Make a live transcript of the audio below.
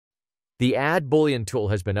The Add Boolean tool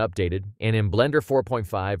has been updated, and in Blender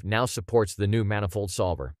 4.5 now supports the new manifold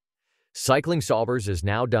solver. Cycling solvers is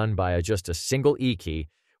now done by just a single E key,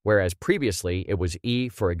 whereas previously it was E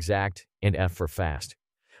for exact and F for fast.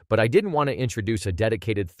 But I didn't want to introduce a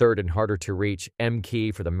dedicated third and harder-to-reach M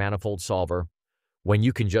key for the manifold solver when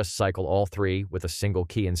you can just cycle all three with a single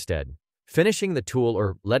key instead. Finishing the tool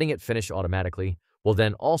or letting it finish automatically will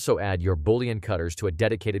then also add your Boolean cutters to a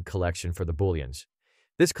dedicated collection for the Booleans.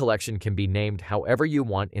 This collection can be named however you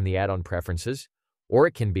want in the add-on preferences, or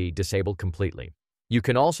it can be disabled completely. You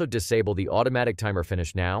can also disable the automatic timer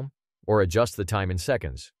finish now, or adjust the time in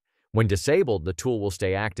seconds. When disabled, the tool will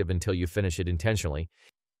stay active until you finish it intentionally,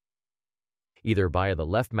 either via the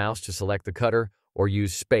left mouse to select the cutter or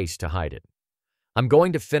use space to hide it. I'm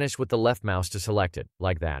going to finish with the left mouse to select it,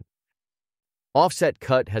 like that. Offset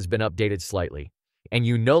Cut has been updated slightly, and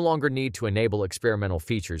you no longer need to enable experimental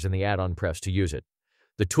features in the add-on press to use it.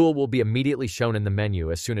 The tool will be immediately shown in the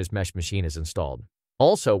menu as soon as MESHmachine is installed.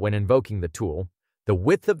 Also, when invoking the tool, the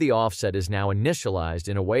width of the offset is now initialized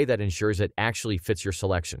in a way that ensures it actually fits your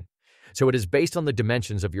selection, so it is based on the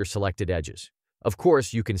dimensions of your selected edges. Of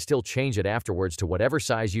course, you can still change it afterwards to whatever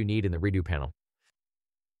size you need in the Redo panel.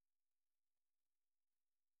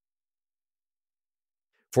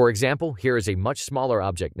 For example, here is a much smaller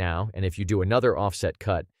object now, and if you do another offset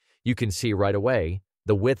cut, you can see right away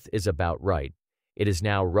the width is about right. It is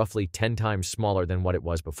now roughly 10 times smaller than what it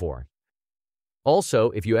was before. Also,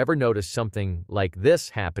 if you ever notice something like this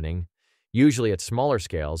happening, usually at smaller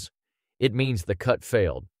scales, it means the cut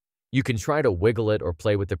failed. You can try to wiggle it or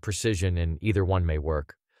play with the precision, and either one may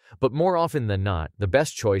work. But more often than not, the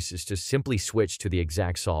best choice is to simply switch to the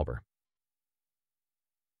exact solver.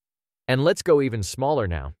 And let's go even smaller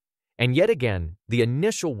now. And yet again, the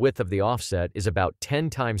initial width of the offset is about 10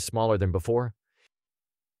 times smaller than before.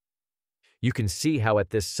 You can see how at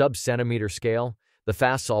this sub-centimeter scale, the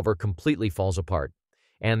fast solver completely falls apart,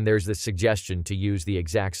 and there's the suggestion to use the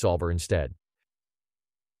exact solver instead.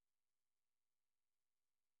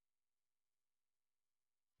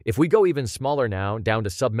 If we go even smaller now, down to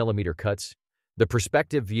sub-millimeter cuts, the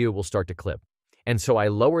perspective view will start to clip. And so I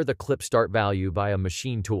lower the clip start value via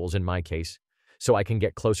machine tools in my case, so I can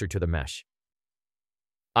get closer to the mesh.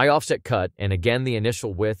 I offset cut, and again the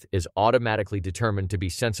initial width is automatically determined to be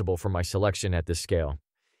sensible for my selection at this scale.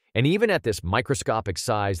 And even at this microscopic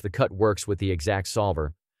size, the cut works with the exact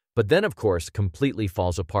solver, but then of course completely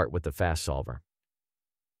falls apart with the fast solver.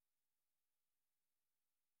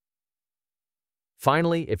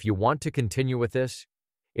 Finally, if you want to continue with this,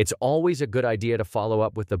 it's always a good idea to follow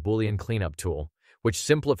up with the Boolean cleanup tool, which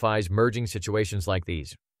simplifies merging situations like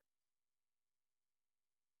these.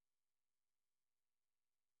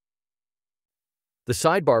 The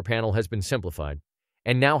sidebar panel has been simplified,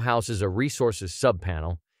 and now houses a Resources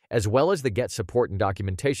subpanel, as well as the Get Support and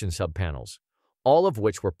Documentation subpanels, all of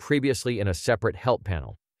which were previously in a separate Help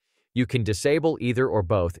panel. You can disable either or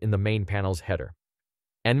both in the main panel's header.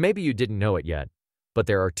 And maybe you didn't know it yet, but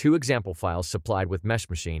there are two example files supplied with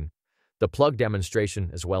MESHmachine, the plug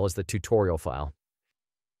demonstration as well as the tutorial file.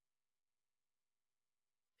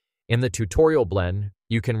 In the tutorial blend,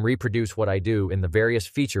 you can reproduce what I do in the various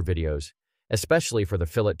feature videos, especially for the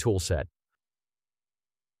fillet toolset.